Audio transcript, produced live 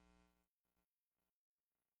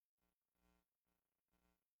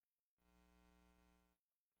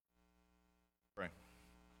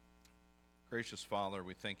Gracious Father,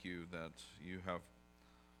 we thank you that you have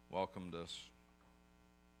welcomed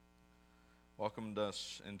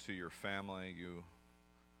us into your family. You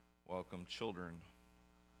welcome children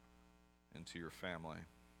into your family.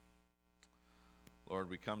 Lord,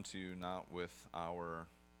 we come to you not with our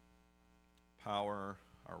power,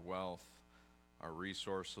 our wealth, our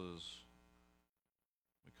resources.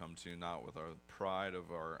 We come to you not with our pride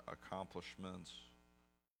of our accomplishments.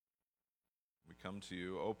 We come to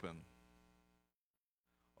you open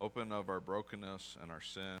of our brokenness and our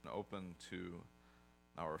sin, open to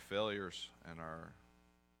our failures and our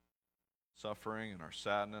suffering and our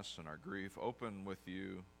sadness and our grief, open with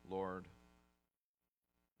you, Lord,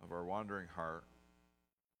 of our wandering heart.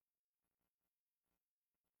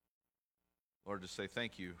 Lord, to say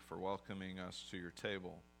thank you for welcoming us to your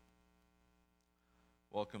table,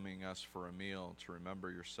 welcoming us for a meal to remember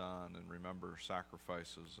your Son and remember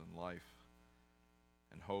sacrifices and life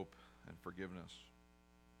and hope and forgiveness.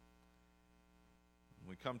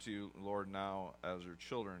 We come to you, Lord, now as your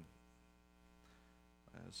children,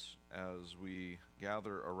 as we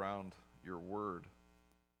gather around your word.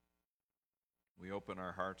 We open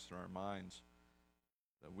our hearts and our minds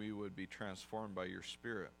that we would be transformed by your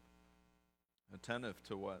Spirit, attentive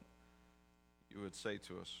to what you would say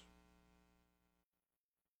to us.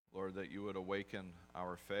 Lord, that you would awaken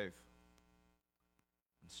our faith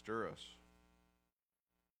and stir us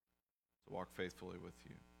to walk faithfully with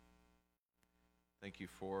you. Thank you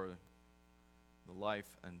for the life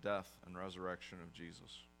and death and resurrection of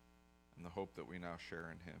Jesus and the hope that we now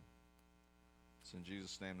share in him. It's in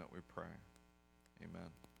Jesus' name that we pray.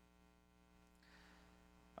 Amen.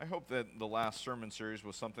 I hope that the last sermon series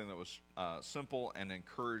was something that was simple and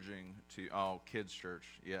encouraging to Kids Church.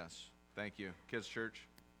 Yes, thank you. Kids Church,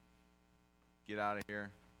 get out of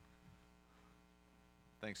here.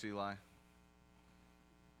 Thanks, Eli.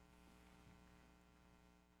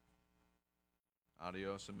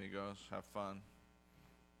 Adios, amigos. Have fun.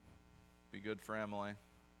 Be good for Emily.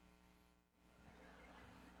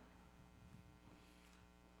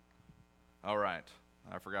 All right.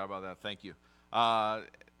 I forgot about that. Thank you. I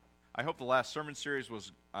hope the last sermon series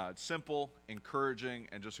was simple, encouraging,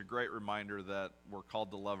 and just a great reminder that we're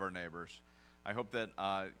called to love our neighbors. I hope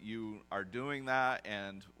that you are doing that,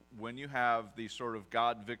 and when you have these sort of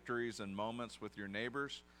God victories and moments with your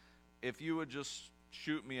neighbors, if you would just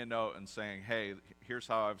shoot me a note and saying, hey, here's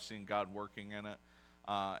how I've seen God working in it,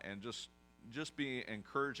 and just be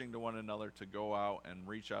encouraging to one another to go out and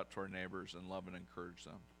reach out to our neighbors and love and encourage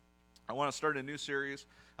them. I want to start a new series.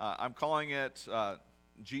 I'm calling it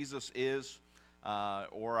Jesus Is,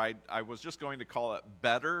 or I was just going to call it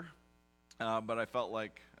Better, but I felt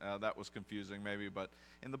like that was confusing maybe. But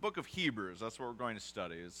in the book of Hebrews, that's what we're going to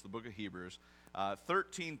study. It's the book of Hebrews.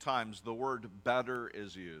 13 times the word better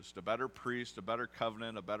is used. A better priest, a better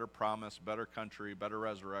covenant, a better promise, better country, better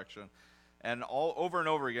resurrection. And all over and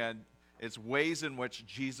over again, it's ways in which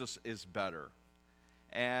Jesus is better.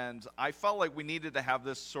 And I felt like we needed to have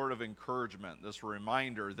this sort of encouragement, this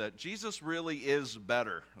reminder that Jesus really is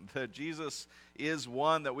better, that Jesus is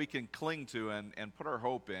one that we can cling to and put our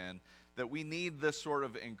hope in, that we need this sort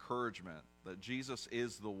of encouragement, that Jesus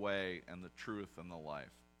is the way and the truth and the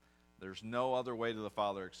life. There's no other way to the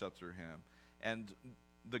Father except through him. And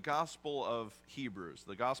the gospel of Hebrews,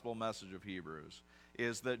 the gospel message of Hebrews,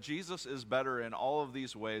 is that Jesus is better in all of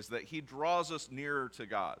these ways, that he draws us nearer to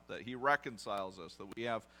God, that he reconciles us, that we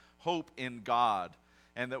have hope in God,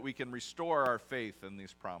 and that we can restore our faith in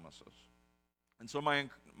these promises. And so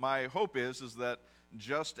my hope is that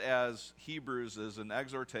just as Hebrews is an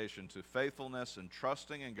exhortation to faithfulness and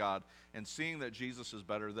trusting in God and seeing that Jesus is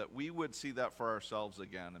better, that we would see that for ourselves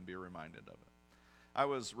again and be reminded of it. I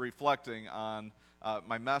was reflecting on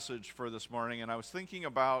my message for this morning, and I was thinking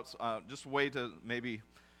about just a way to maybe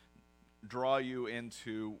draw you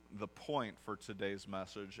into the point for today's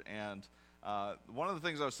message. And one of the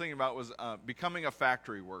things I was thinking about was becoming a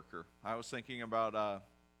factory worker. I was thinking about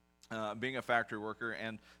being a factory worker,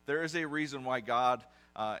 and there is a reason why God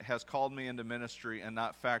has called me into ministry and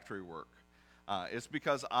not factory work. It's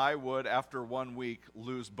because I would, after 1 week,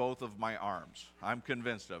 lose both of my arms. I'm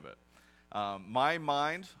convinced of it. My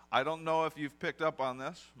mind, I don't know if you've picked up on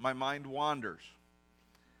this, my mind wanders.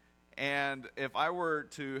 And if I were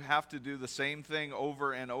to have to do the same thing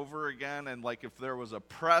over and over again, and like if there was a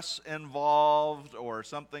press involved or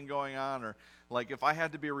something going on, or like if I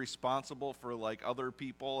had to be responsible for like other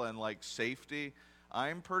people and like safety,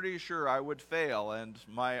 I'm pretty sure I would fail and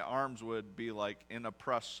my arms would be like in a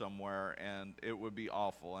press somewhere and it would be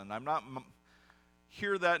awful. And I'm not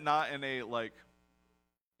hear that not in a like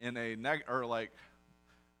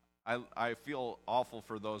I feel awful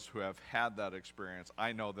for those who have had that experience.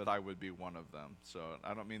 I know that I would be one of them. So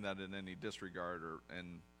I don't mean that in any disregard or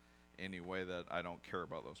in any way that I don't care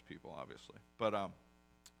about those people, obviously. But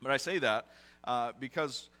I say that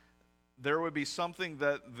because there would be something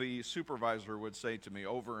that the supervisor would say to me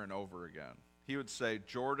over and over again. He would say,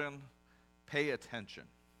 Jordan, pay attention.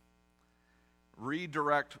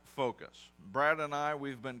 Redirect focus. Brad and I,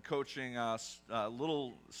 we've been coaching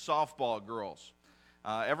little softball girls.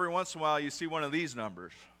 Every once in a while, you see one of these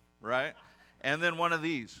numbers, right? And then one of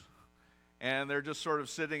these. And they're just sort of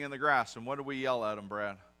sitting in the grass. And what do we yell at them,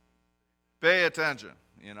 Brad? Pay attention,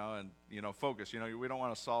 and focus. We don't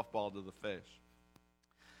want a softball to the face.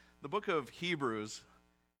 The book of Hebrews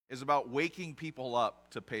is about waking people up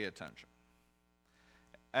to pay attention.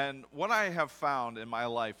 And what I have found in my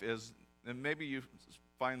life is, and maybe you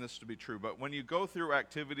find this to be true, but when you go through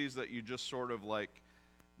activities that you just sort of like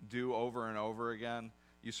do over and over again,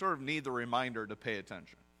 you sort of need the reminder to pay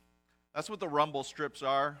attention. That's what the rumble strips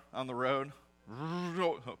are on the road.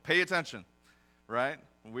 Pay attention, right?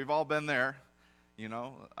 We've all been there.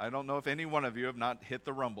 I don't know if any one of you have not hit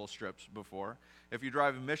the rumble strips before. If you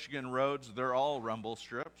drive Michigan roads, they're all rumble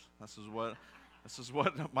strips. This is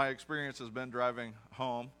what my experience has been driving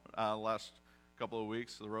home last couple of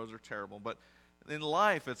weeks. The roads are terrible. But in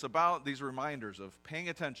life, it's about these reminders of paying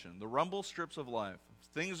attention, the rumble strips of life.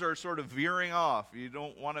 Things are sort of veering off. You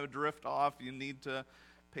don't want to drift off. You need to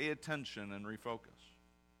pay attention and refocus.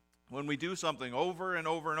 When we do something over and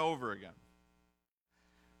over and over again,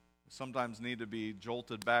 we sometimes need to be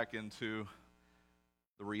jolted back into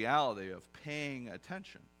the reality of paying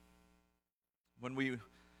attention. When we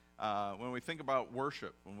think about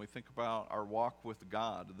worship, when we think about our walk with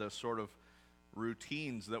God, the sort of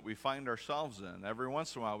routines that we find ourselves in, every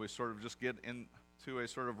once in a while we sort of just get into a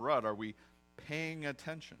sort of rut. Are we paying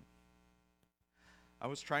attention? I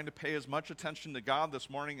was trying to pay as much attention to God this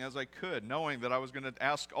morning as I could, knowing that I was going to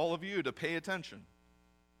ask all of you to pay attention.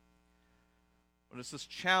 But it's this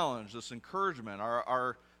challenge, this encouragement,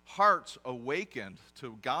 our hearts awakened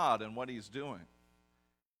to God and what He's doing.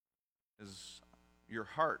 Is your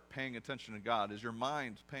heart paying attention to God? Is your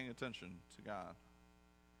mind paying attention to God?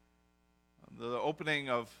 The opening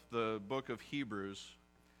of the book of Hebrews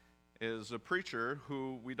is a preacher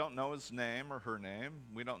who we don't know his name or her name.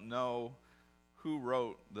 We don't know who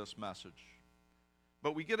wrote this message.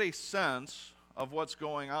 But we get a sense of what's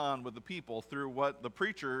going on with the people through what the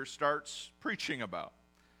preacher starts preaching about.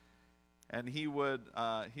 And he would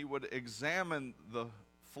examine the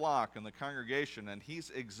flock and the congregation, and he's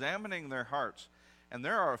examining their hearts. And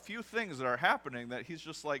there are a few things that are happening that he's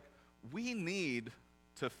just like, we need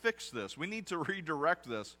to fix this. We need to redirect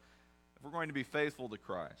this if we're going to be faithful to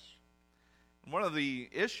Christ. And one of the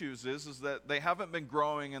issues is that they haven't been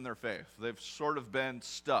growing in their faith. They've sort of been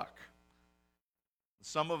stuck.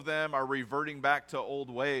 Some of them are reverting back to old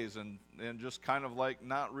ways and just kind of like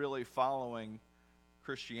not really following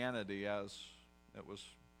Christianity as it was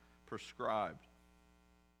prescribed.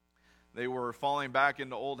 They were falling back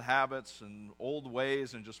into old habits and old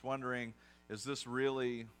ways and just wondering, is this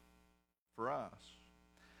really for us?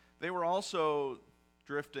 They were also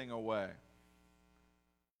drifting away.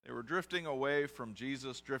 They were drifting away from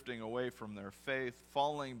Jesus, drifting away from their faith,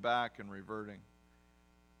 falling back and reverting.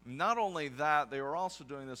 Not only that, they were also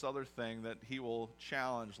doing this other thing that he will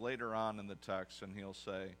challenge later on in the text, and he'll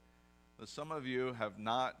say that some of you have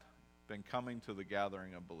not been coming to the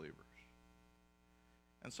gathering of believers.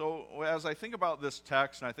 And so as I think about this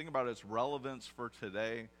text and I think about its relevance for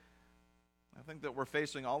today, I think that we're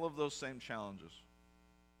facing all of those same challenges.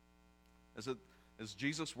 Is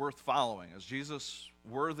Jesus worth following? Is Jesus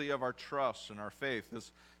worthy of our trust and our faith?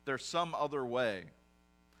 Is there some other way?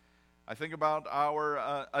 I think about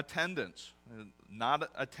our attendance, not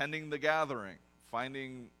attending the gathering,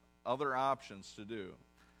 finding other options to do.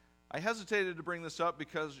 I hesitated to bring this up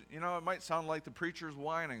because, it might sound like the preacher's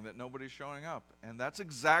whining that nobody's showing up. And that's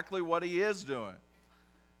exactly what he is doing.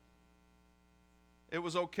 It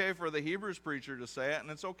was okay for the Hebrews preacher to say it, and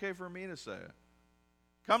it's okay for me to say it.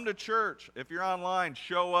 Come to church. If you're online,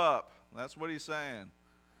 show up. That's what he's saying.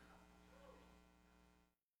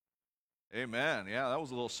 Amen. Yeah, that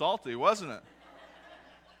was a little salty, wasn't it?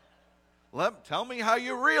 Tell me how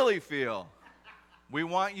you really feel. We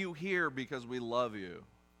want you here because we love you.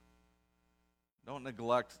 Don't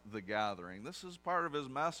neglect the gathering. This is part of his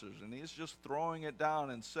message, and he's just throwing it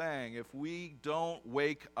down and saying, if we don't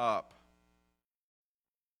wake up,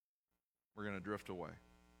 we're going to drift away.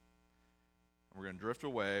 We're going to drift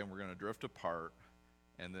away, and we're going to drift apart,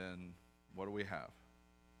 and then what do we have?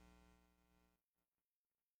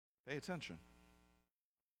 Pay attention.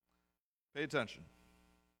 Pay attention.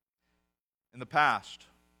 In the past,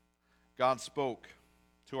 God spoke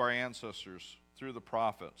to our ancestors through the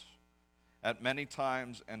prophets at many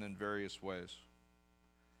times and in various ways.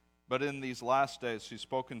 But in these last days, he's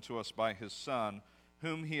spoken to us by his Son,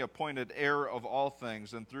 whom he appointed heir of all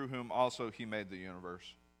things, and through whom also he made the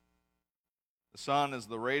universe. The Son is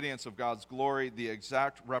the radiance of God's glory, the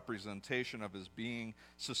exact representation of his being,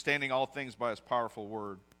 sustaining all things by his powerful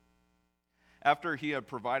word. After he had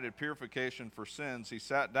provided purification for sins, he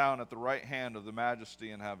sat down at the right hand of the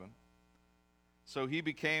Majesty in heaven. So he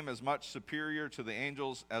became as much superior to the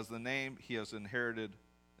angels as the name he has inherited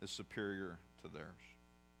is superior to theirs.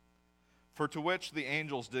 For to which the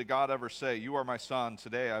angels did God ever say, "You are my Son,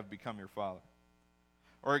 today I have become your Father"?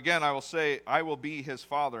 Or again, I will say, "I will be his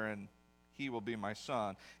Father, and he will be my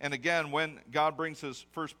Son." And again, when God brings his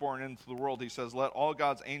firstborn into the world, he says, "Let all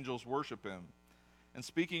God's angels worship him." And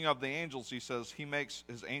speaking of the angels, he says, "He makes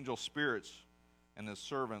his angels spirits and his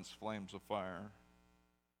servants flames of fire."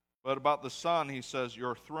 But about the Son, he says,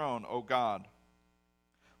 "Your throne, O God,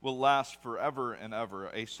 will last forever and ever.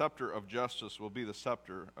 A scepter of justice will be the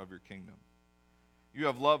scepter of your kingdom. You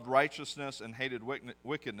have loved righteousness and hated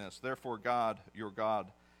wickedness. Therefore God, your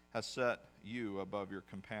God, has set you above your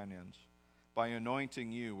companions by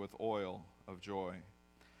anointing you with oil of joy."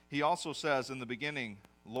 He also says, "In the beginning,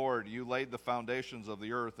 Lord, you laid the foundations of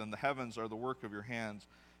the earth, and the heavens are the work of your hands.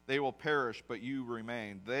 They will perish, but you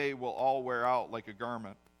remain. They will all wear out like a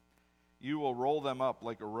garment. You will roll them up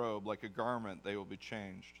like a robe, like a garment they will be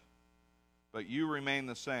changed. But you remain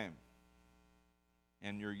the same,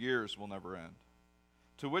 and your years will never end."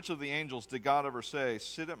 To which of the angels did God ever say,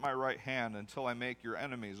 "Sit at my right hand until I make your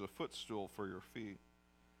enemies a footstool for your feet"?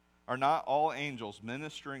 Are not all angels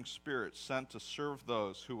ministering spirits sent to serve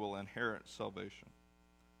those who will inherit salvation?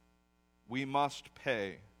 We must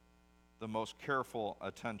pay the most careful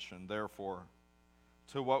attention, therefore,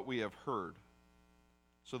 to what we have heard,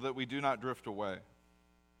 so that we do not drift away.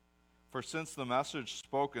 For since the message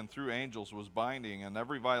spoken through angels was binding, and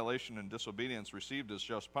every violation and disobedience received its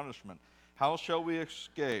just punishment, how shall we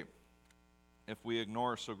escape if we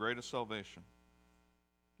ignore so great a salvation?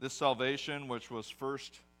 This salvation, which was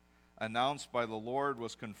first announced by the Lord,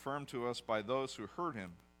 was confirmed to us by those who heard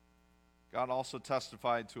him. God also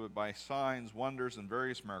testified to it by signs, wonders, and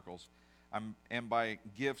various miracles, and by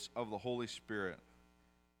gifts of the Holy Spirit,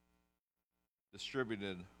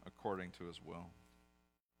 distributed according to his will.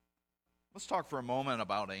 Let's talk for a moment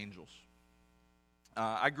about angels.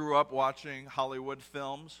 I grew up watching Hollywood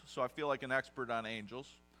films, so I feel like an expert on angels.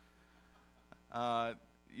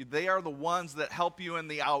 They are the ones that help you in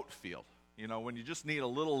the outfield, when you just need a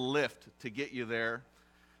little lift to get you there,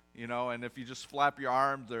 and if you just flap your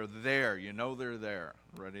arms, they're there. They're there,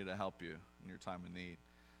 ready to help you in your time of need.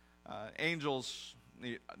 Angels,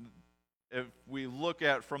 if we look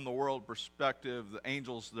at from the world perspective, the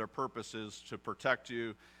angels, their purpose is to protect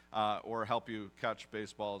you or help you catch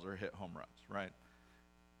baseballs or hit home runs, right?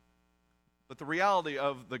 But the reality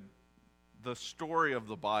of the story of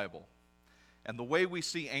the Bible and the way we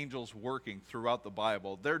see angels working throughout the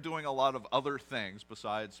Bible, they're doing a lot of other things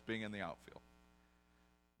besides being in the outfield.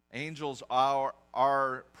 Angels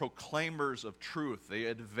are proclaimers of truth. They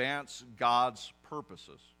advance God's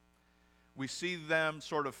purposes. We see them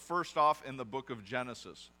sort of first off in the book of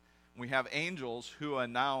Genesis. We have angels who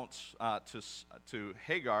announce to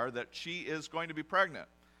Hagar that she is going to be pregnant.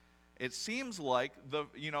 It seems like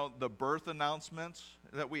the birth announcements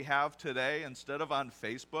that we have today, instead of on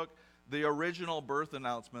Facebook, the original birth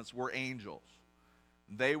announcements were angels.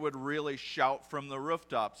 They would really shout from the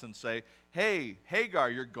rooftops and say, "Hey, Hagar,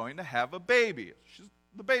 you're going to have a baby.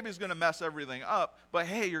 The baby's going to mess everything up, but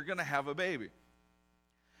hey, you're going to have a baby."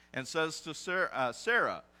 And says to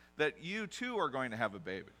Sarah that you too are going to have a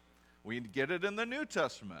baby. We get it in the New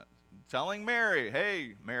Testament, telling Mary,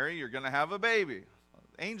 "Hey, Mary, you're going to have a baby."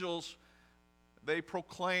 Angels, they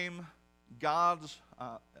proclaim God's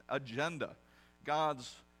agenda,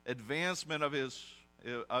 God's advancement of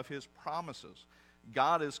his promises.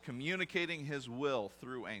 God is communicating his will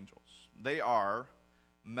through angels. They are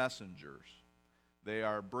messengers. They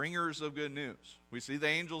are bringers of good news. We see the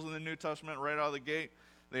angels in the New Testament right out of the gate.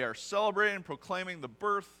 They are celebrating and proclaiming the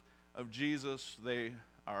birth of Jesus. They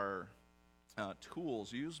are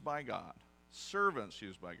tools used by God, servants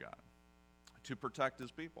used by God to protect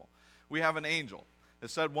his people. We have an angel.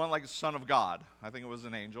 It said one like a son of God. I think it was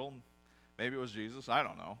an angel. Maybe it was Jesus. I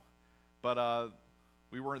don't know. But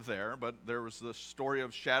we weren't there. But there was the story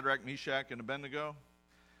of Shadrach, Meshach, and Abednego.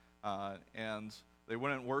 And they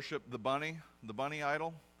wouldn't worship the bunny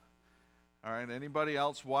idol. All right, anybody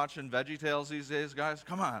else watching VeggieTales these days, guys?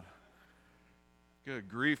 Come on. Good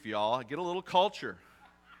grief, y'all. Get a little culture.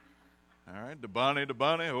 All right, da bunny, da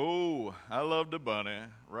bunny. Oh, I love da bunny,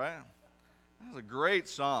 right? That's a great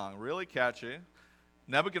song, really catchy.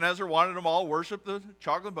 Nebuchadnezzar wanted them all worship the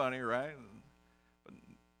chocolate bunny, right? But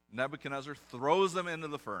Nebuchadnezzar throws them into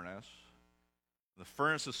the furnace. The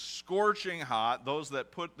furnace is scorching hot. Those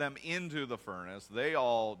that put them into the furnace, they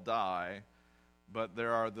all die. But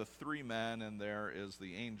there are the three men, and there is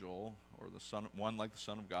the angel, or the son, one like the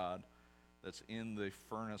Son of God, that's in the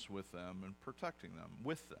furnace with them and protecting them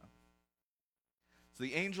with them. So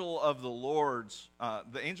the angel of the Lord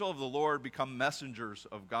become messengers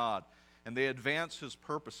of God, and they advance his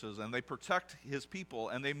purposes, and they protect his people,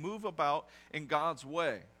 and they move about in God's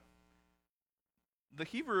way. The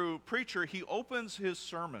Hebrew preacher, he opens his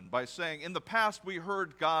sermon by saying, in the past we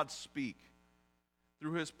heard God speak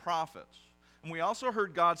through his prophets, and we also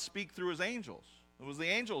heard God speak through his angels. It was the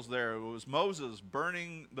angels there. It was Moses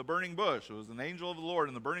burning the burning bush. It was an angel of the Lord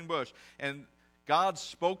in the burning bush. And God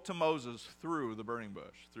spoke to Moses through the burning bush,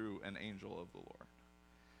 through an angel of the Lord.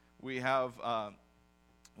 We have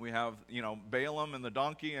Balaam and the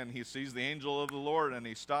donkey, and he sees the angel of the Lord, and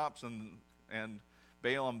he stops, and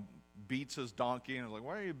Balaam beats his donkey, and he's like,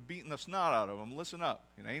 why are you beating the snot out of him? Listen up.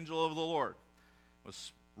 An angel of the Lord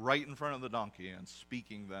was right in front of the donkey and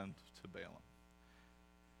speaking then to Balaam.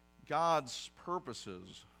 God's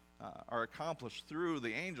purposes are accomplished through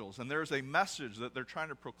the angels, and there's a message that they're trying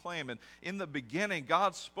to proclaim. And in the beginning,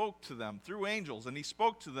 God spoke to them through angels, and he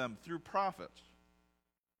spoke to them through prophets.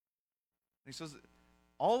 He says,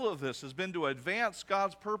 all of this has been to advance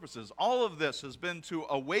God's purposes. All of this has been to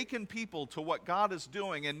awaken people to what God is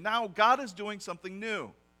doing, and now God is doing something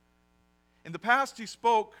new. In the past, he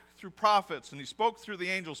spoke through prophets, and he spoke through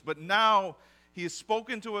the angels, but now he has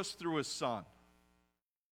spoken to us through his Son.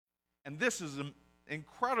 And this is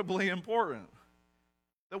incredibly important,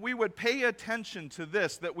 that we would pay attention to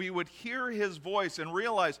this, that we would hear his voice and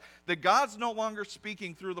realize that God's no longer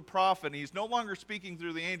speaking through the prophet. He's no longer speaking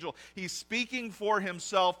through the angel. He's speaking for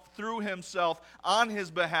himself, through himself, on his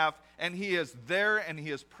behalf, and he is there, and he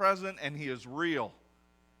is present, and he is real.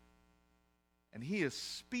 And he is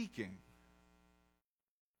speaking.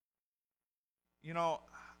 You know,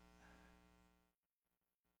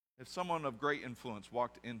 if someone of great influence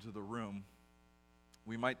walked into the room,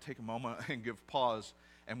 we might take a moment and give pause,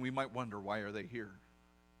 and we might wonder, why are they here?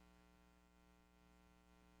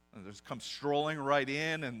 And they just come strolling right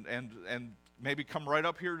in and maybe come right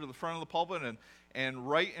up here to the front of the pulpit, and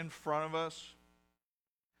right in front of us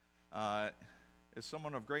is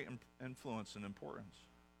someone of great influence and importance.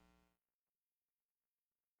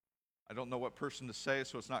 I don't know what person to say,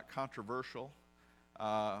 so it's not controversial.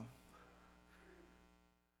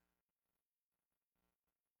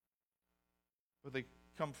 But they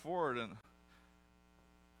come forward, and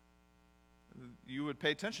you would pay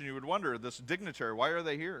attention. You would wonder, this dignitary, why are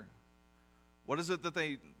they here? What is it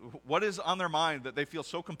what is on their mind that they feel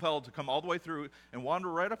so compelled to come all the way through and wander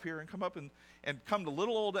right up here and come up and come to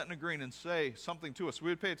little old Etna Green and say something to us? We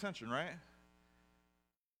would pay attention, right?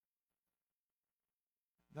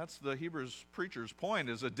 That's the Hebrews preacher's point,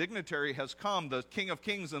 is a dignitary has come, the King of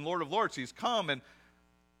Kings and Lord of Lords. He's come, and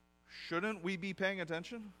shouldn't we be paying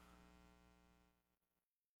attention?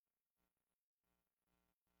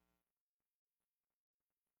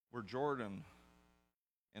 We're Jordan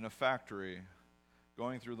in a factory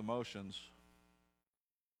going through the motions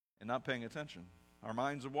and not paying attention. Our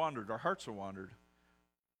minds have wandered. Our hearts have wandered.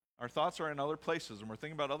 Our thoughts are in other places, and we're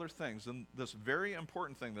thinking about other things. And this very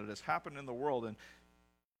important thing that has happened in the world, and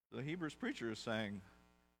the Hebrews preacher is saying,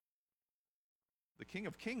 the King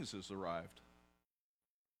of Kings has arrived.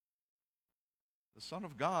 The Son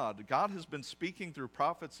of God. God has been speaking through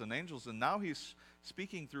prophets and angels, and now he's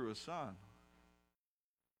speaking through his Son.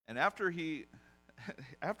 And after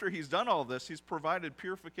he's done all this, he's provided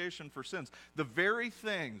purification for sins. The very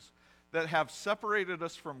things that have separated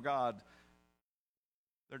us from God,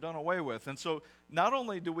 they're done away with. And so not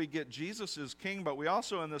only do we get Jesus as king, but we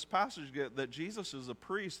also in this passage get that Jesus is a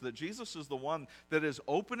priest, that Jesus is the one that is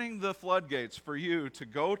opening the floodgates for you to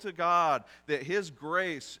go to God, that his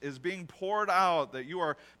grace is being poured out, that you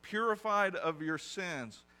are purified of your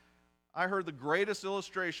sins. I heard the greatest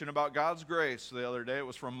illustration about God's grace the other day. It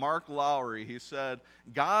was from Mark Lowry. He said,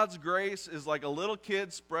 God's grace is like a little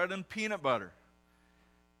kid spreading peanut butter.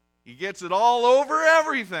 He gets it all over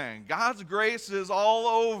everything. God's grace is all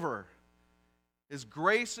over. His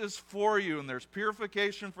grace is for you, and there's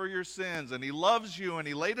purification for your sins, and he loves you, and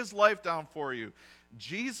he laid his life down for you.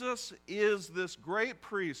 Jesus is this great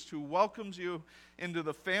priest who welcomes you into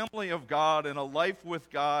the family of God and a life with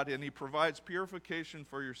God, and he provides purification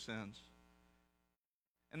for your sins.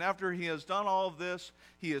 And after he has done all of this,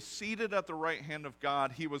 he is seated at the right hand of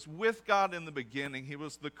God. He was with God in the beginning. He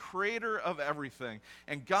was the creator of everything.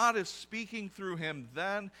 And God is speaking through him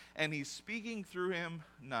then, and he's speaking through him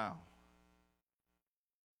now.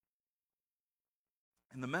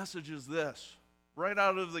 And the message is this. Right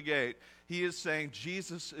out of the gate, he is saying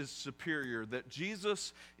Jesus is superior, that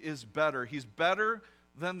Jesus is better. He's better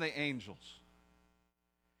than the angels.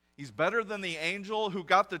 He's better than the angel who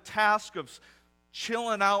got the task of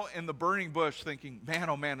chilling out in the burning bush thinking, man,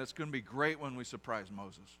 oh man, it's going to be great when we surprise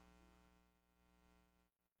Moses.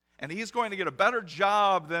 And he's going to get a better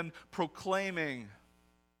job than proclaiming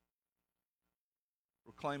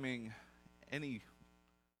any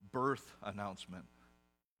birth announcement.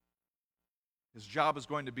 His job is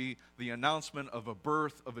going to be the announcement of a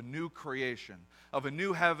birth of a new creation, of a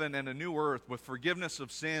new heaven and a new earth with forgiveness of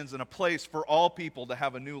sins and a place for all people to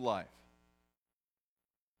have a new life.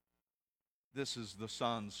 This is the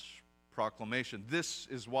Son's proclamation. This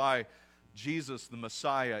is why Jesus, the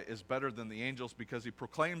Messiah, is better than the angels, because he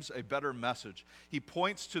proclaims a better message. He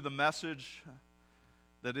points to the message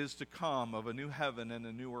that is to come of a new heaven and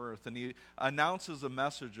a new earth, and he announces a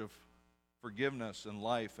message of forgiveness and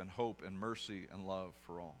life and hope and mercy and love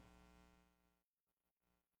for all.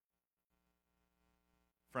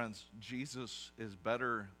 Friends, Jesus is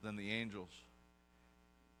better than the angels.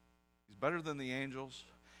 He's better than the angels.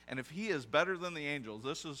 And if he is better than the angels,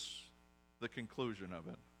 this is the conclusion of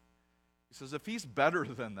it. He says, if he's better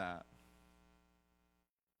than that,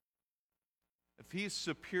 if he's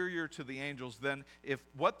superior to the angels, then if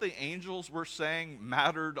what the angels were saying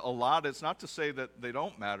mattered a lot, it's not to say that they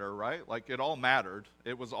don't matter, right? Like, it all mattered.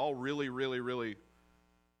 It was all really, really, really,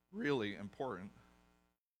 really important.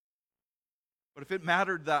 But if it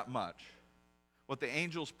mattered that much, what the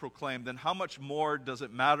angels proclaimed, then how much more does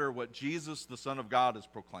it matter what Jesus, the Son of God, is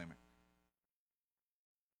proclaiming?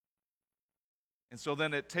 And so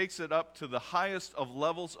then it takes it up to the highest of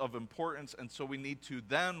levels of importance, and so we need to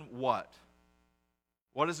then what?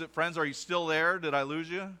 What is it, friends? Are you still there? Did I lose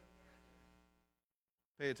you?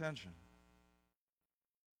 Pay attention.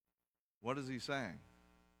 What is he saying?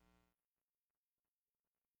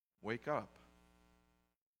 Wake up.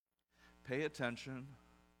 Pay attention,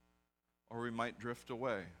 or we might drift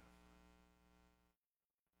away.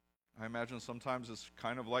 I imagine sometimes it's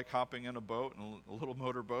kind of like hopping in a boat, a little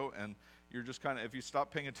motorboat, and you're just kind of, if you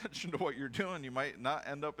stop paying attention to what you're doing, you might not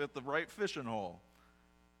end up at the right fishing hole.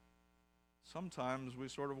 Sometimes we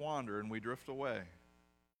sort of wander and we drift away.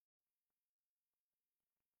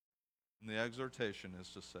 And the exhortation is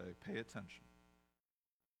to say, pay attention.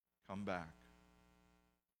 Come back.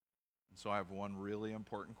 And so I have one really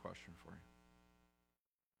important question for you.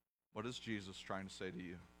 What is Jesus trying to say to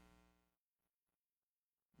you?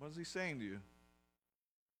 What is he saying to you?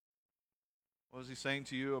 What is he saying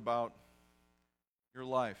to you about your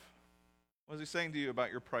life? What is he saying to you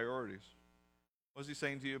about your priorities? What is he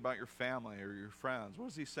saying to you about your family or your friends? What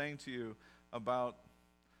is he saying to you about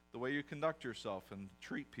the way you conduct yourself and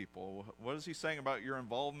treat people? What is he saying about your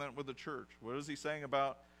involvement with the church? What is he saying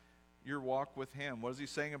about your walk with him? What is he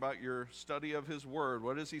saying about your study of his word?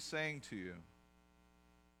 What is he saying to you?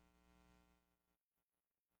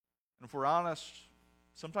 And if we're honest,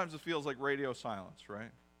 sometimes it feels like radio silence,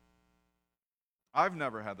 right? I've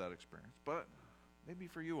never had that experience, but maybe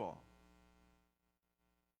for you all.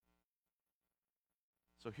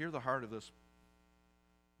 So hear the heart of this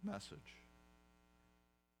message.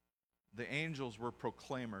 The angels were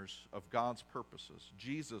proclaimers of God's purposes.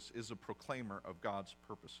 Jesus is a proclaimer of God's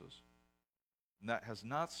purposes. And that has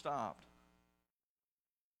not stopped.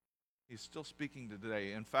 He's still speaking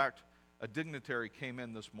today. In fact, a dignitary came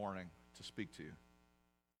in this morning to speak to you.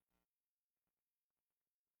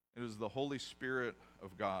 It is the Holy Spirit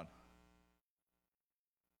of God.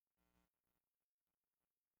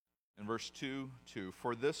 In verse 2,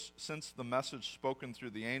 for this, since the message spoken through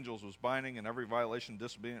the angels was binding, and every violation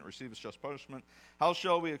disobedient receives just punishment, how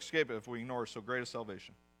shall we escape it if we ignore so great a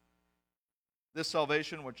salvation? This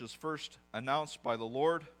salvation, which is first announced by the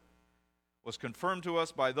Lord, was confirmed to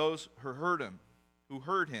us by those who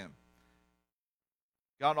heard him.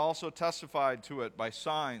 God also testified to it by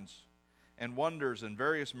signs and wonders and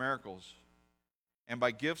various miracles, and by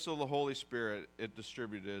gifts of the Holy Spirit it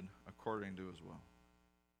distributed according to his will.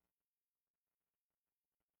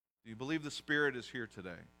 Do you believe the Spirit is here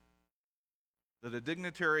today? That a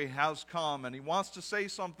dignitary has come and he wants to say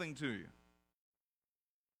something to you?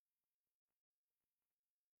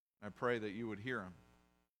 I pray that you would hear him.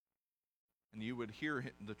 And you would hear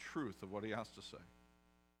the truth of what he has to say.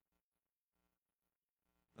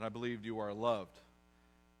 That I believe you are loved,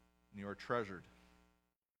 and you are treasured,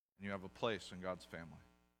 and you have a place in God's family.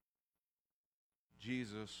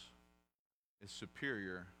 Jesus is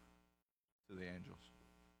superior to the angels.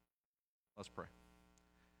 Let's pray.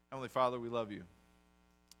 Heavenly Father, we love you,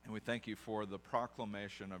 and we thank you for the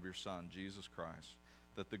proclamation of your Son, Jesus Christ,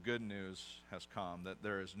 that the good news has come, that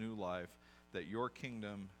there is new life, that your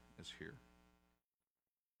kingdom is here.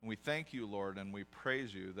 And we thank you, Lord, and we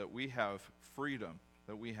praise you that we have freedom,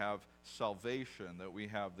 that we have salvation, that we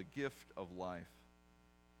have the gift of life.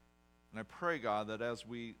 And I pray, God, that as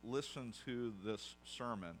we listen to this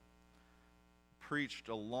sermon, preached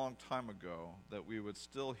a long time ago, that we would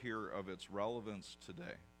still hear of its relevance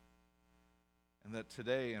today. And that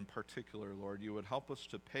today in particular, Lord, you would help us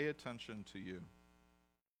to pay attention to you.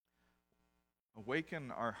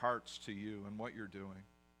 Awaken our hearts to you and what you're doing.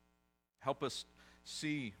 Help us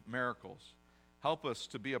see miracles. Help us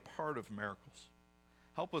to be a part of miracles.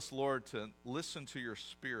 Help us, Lord, to listen to your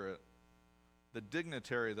Spirit, the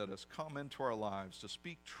dignitary that has come into our lives to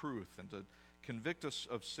speak truth and to convict us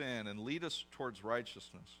of sin and lead us towards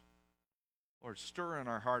righteousness. Lord, stir in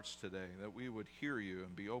our hearts today that we would hear you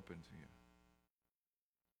and be open to you.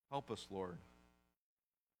 Help us, Lord,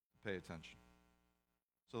 to pay attention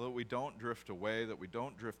so that we don't drift away, that we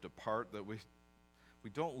don't drift apart, that we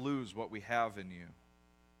don't lose what we have in you.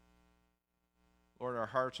 Lord, our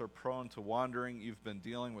hearts are prone to wandering. You've been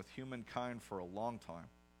dealing with humankind for a long time.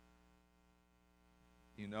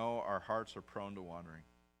 You know our hearts are prone to wandering.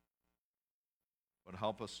 But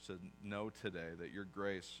help us to know today that your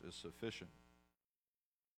grace is sufficient,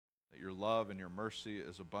 that your love and your mercy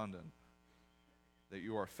is abundant, that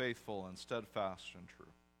you are faithful and steadfast and true.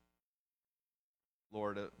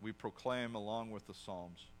 Lord, we proclaim along with the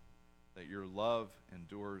Psalms that your love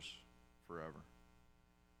endures forever.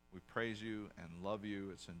 We praise you and love you.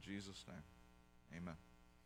 It's in Jesus' name. Amen.